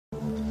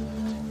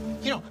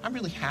You know, I'm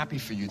really happy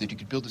for you that you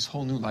could build this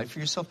whole new life for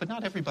yourself, but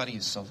not everybody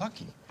is so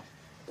lucky.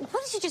 Why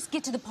don't you just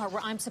get to the part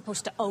where I'm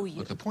supposed to owe you?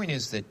 Look, the point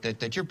is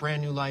that your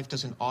brand new life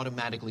doesn't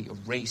automatically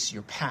erase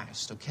your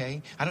past,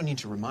 okay? I don't need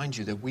to remind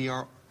you that we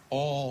are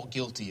all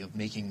guilty of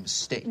making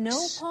mistakes. No,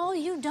 Paul,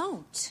 you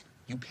don't.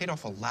 You paid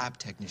off a lab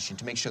technician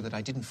to make sure that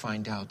I didn't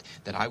find out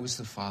that I was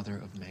the father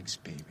of Meg's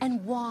baby.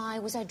 And why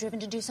was I driven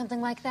to do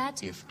something like that?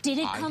 Did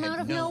it come out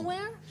of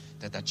nowhere?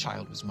 That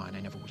child was mine, I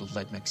never would have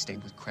let Meg stay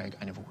with Craig.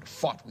 I never would have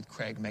fought with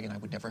Craig. Meg and I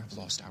would never have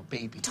lost our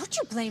baby. Don't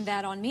you blame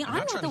that on me. I'm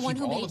not the one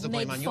who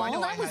made Meg fall. I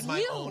know that I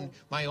had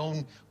my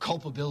own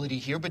culpability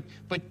here, but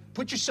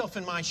put yourself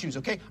in my shoes,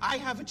 okay? I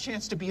have a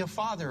chance to be a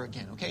father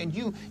again, okay? And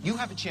you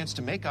have a chance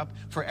to make up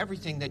for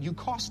everything that you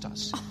cost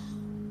us.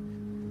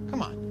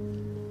 Come on.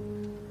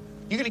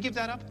 You gonna give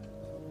that up?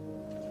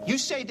 You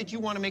say that you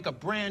want to make a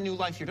brand new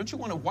life here. Don't you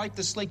want to wipe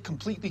the slate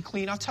completely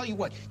clean? I'll tell you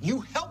what,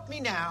 you help me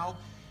now,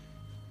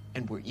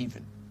 and we're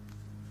even.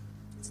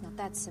 It's not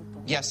that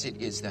simple. Yes, it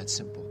is that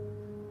simple.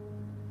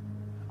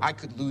 I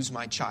could lose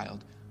my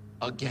child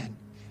again,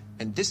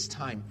 and this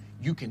time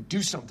you can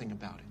do something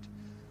about it.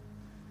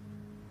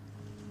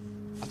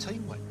 I'll tell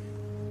you what,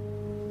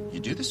 you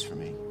do this for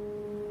me,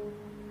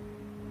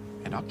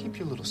 and I'll keep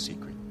your little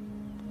secret.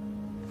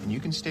 And you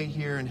can stay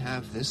here and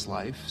have this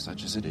life,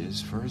 such as it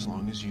is, for as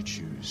long as you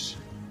choose.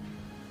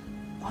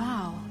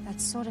 Wow, that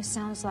sort of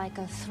sounds like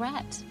a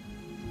threat.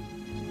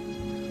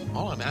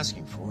 All I'm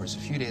asking for is a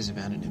few days of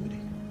anonymity.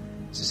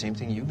 It's the same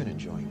thing you've been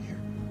enjoying here.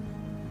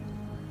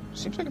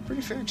 Seems like a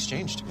pretty fair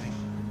exchange to me.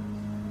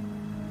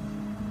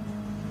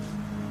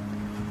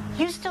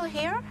 You still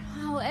here?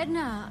 Oh,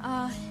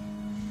 Edna,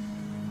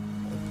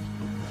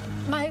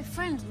 my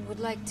friend would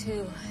like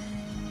to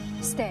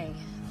stay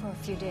for a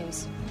few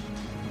days.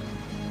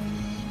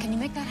 Can you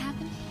make that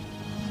happen?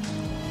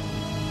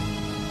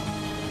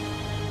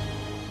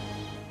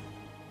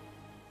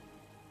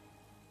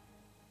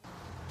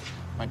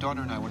 My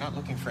daughter and I, we're not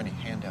looking for any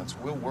handouts.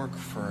 We'll work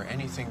for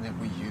anything that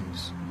we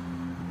use.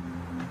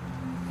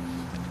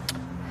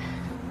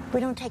 We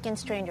don't take in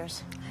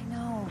strangers. I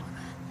know.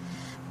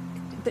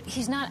 But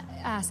he's not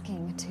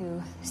asking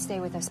to stay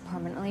with us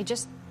permanently,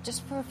 just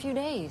for a few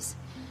days.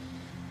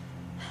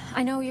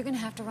 I know you're going to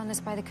have to run this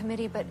by the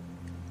committee, but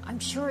I'm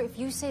sure if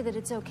you say that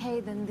it's okay,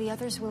 then the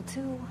others will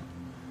too.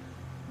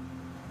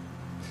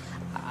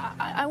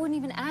 I wouldn't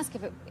even ask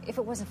if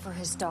it wasn't for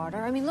his daughter.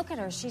 I mean, look at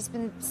her. She's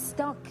been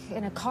stuck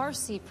in a car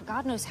seat for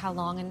God knows how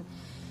long, and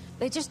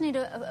they just need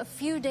a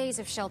few days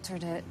of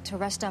shelter to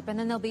rest up, and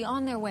then they'll be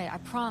on their way, I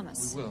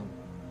promise. We will.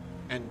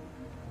 And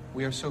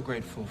we are so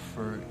grateful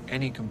for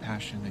any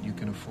compassion that you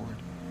can afford.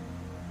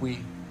 We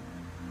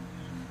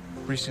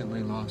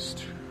recently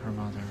lost her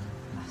mother.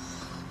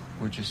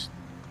 We're just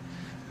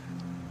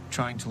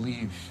trying to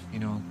leave, you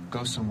know,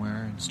 go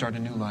somewhere and start a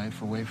new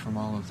life away from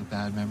all of the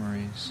bad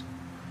memories.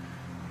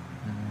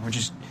 We're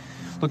just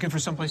looking for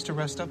someplace to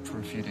rest up for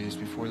a few days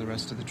before the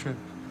rest of the trip.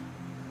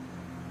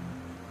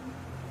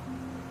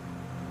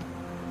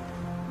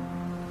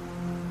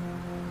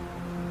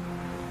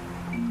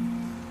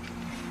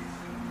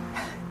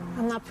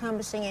 I'm not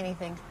promising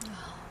anything.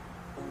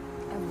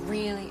 I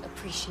really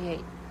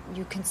appreciate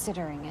you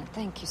considering it.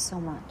 Thank you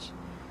so much.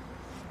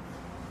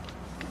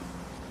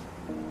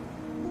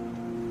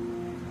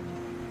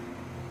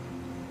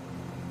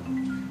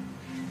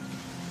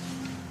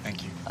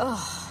 Thank you.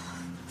 Oh,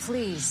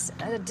 please.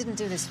 I didn't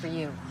do this for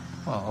you.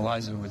 Well,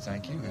 Eliza would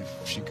thank you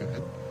if she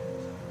could.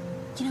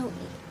 You know,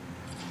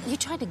 you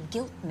tried to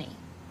guilt me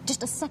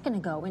just a second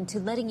ago into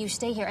letting you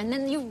stay here, and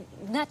then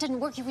that didn't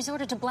work. You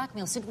resorted to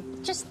blackmail, so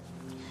just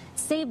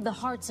save the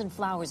hearts and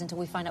flowers until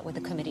we find out what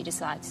the committee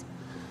decides.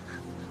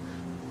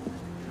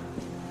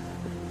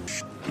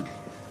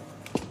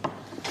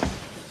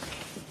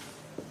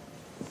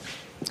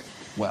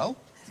 Well?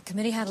 The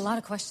committee had a lot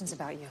of questions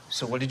about you.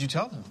 So what did you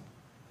tell them?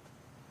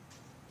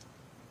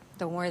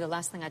 Don't worry, the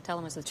last thing I tell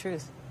them is the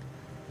truth.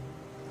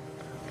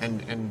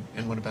 And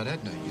what about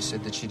Edna? You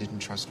said that she didn't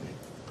trust me.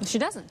 She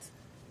doesn't.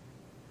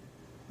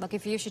 Lucky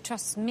for you, she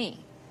trusts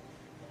me.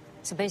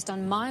 So based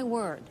on my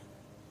word,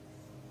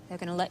 they're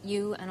going to let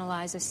you and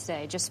Eliza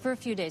stay just for a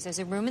few days. There's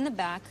a room in the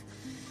back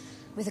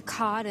with a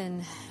cot,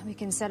 and we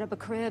can set up a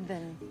crib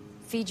and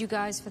feed you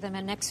guys for the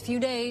next few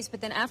days.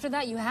 But then after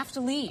that, you have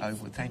to leave. I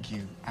would thank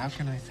you. How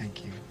can I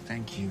thank you?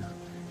 Thank you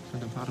from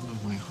the bottom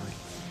of my heart.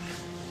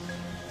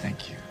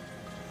 Thank you.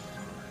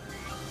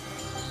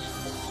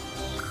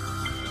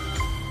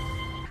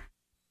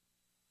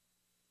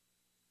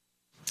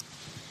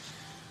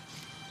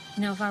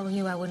 You know, if I were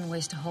you, I wouldn't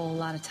waste a whole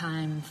lot of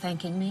time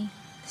thanking me.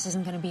 This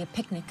isn't going to be a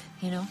picnic,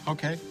 you know?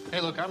 Okay.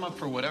 Hey, look, I'm up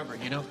for whatever,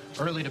 you know?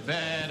 Early to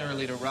bed,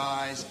 early to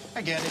rise.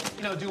 I get it.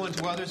 You know, do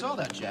unto others, all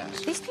that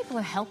jazz. These people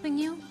are helping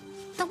you.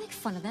 Don't make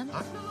fun of them.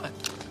 I'm not.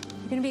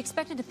 You're going to be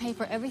expected to pay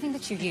for everything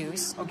that you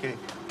use. Okay.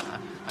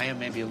 I am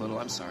maybe a little.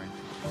 I'm sorry.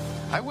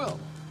 I will.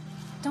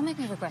 Don't make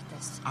me regret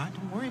this.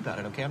 Don't worry about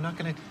it, okay? I'm not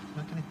gonna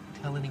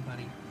tell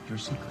anybody your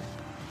secret.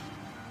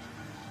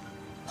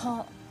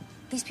 Paul,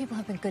 these people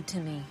have been good to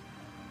me.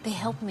 They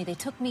helped me. They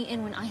took me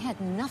in when I had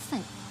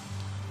nothing.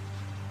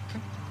 Okay.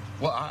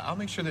 Well, I'll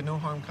make sure that no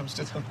harm comes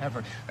to them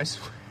ever. I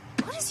swear.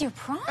 What is your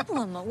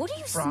problem? What are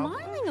you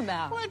smiling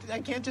about? What?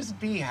 I can't just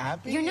be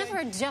happy. You're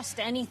never just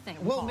anything,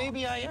 Well, Paul.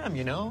 maybe I am,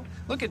 you know?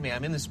 Look at me.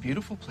 I'm in this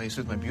beautiful place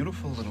with my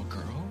beautiful little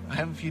girl. I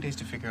have a few days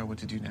to figure out what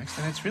to do next,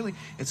 and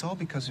it's all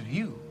because of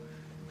you.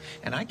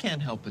 And I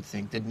can't help but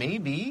think that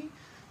maybe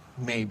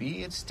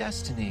it's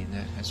destiny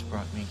that has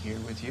brought me here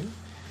with you.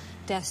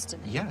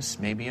 Destiny? Yes,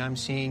 maybe I'm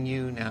seeing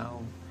you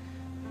now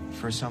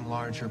for some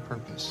larger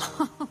purpose.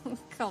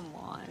 Come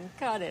on,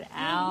 cut it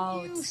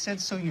out. You said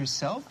so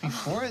yourself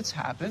before it's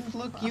happened.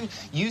 Look,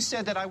 you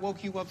said that I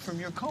woke you up from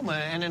your coma,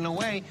 and in a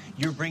way,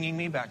 you're bringing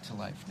me back to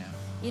life now.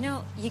 You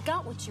know, you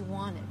got what you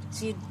wanted,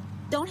 so you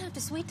don't have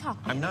to sweet-talk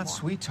me I'm not anymore.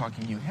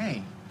 sweet-talking you.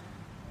 Hey,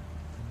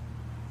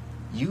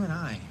 you and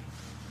I,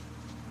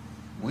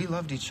 we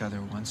loved each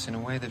other once in a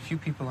way that few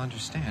people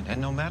understand,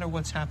 and no matter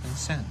what's happened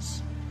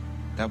since,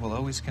 that will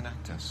always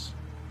connect us.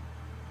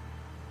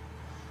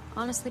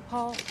 Honestly,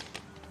 Paul,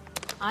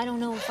 I don't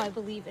know if I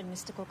believe in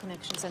mystical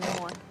connections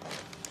anymore.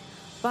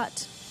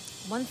 But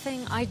one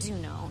thing I do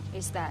know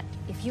is that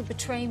if you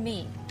betray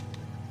me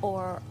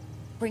or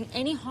bring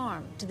any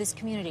harm to this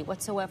community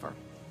whatsoever,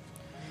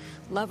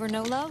 love or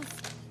no love,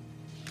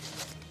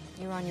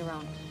 you're on your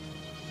own.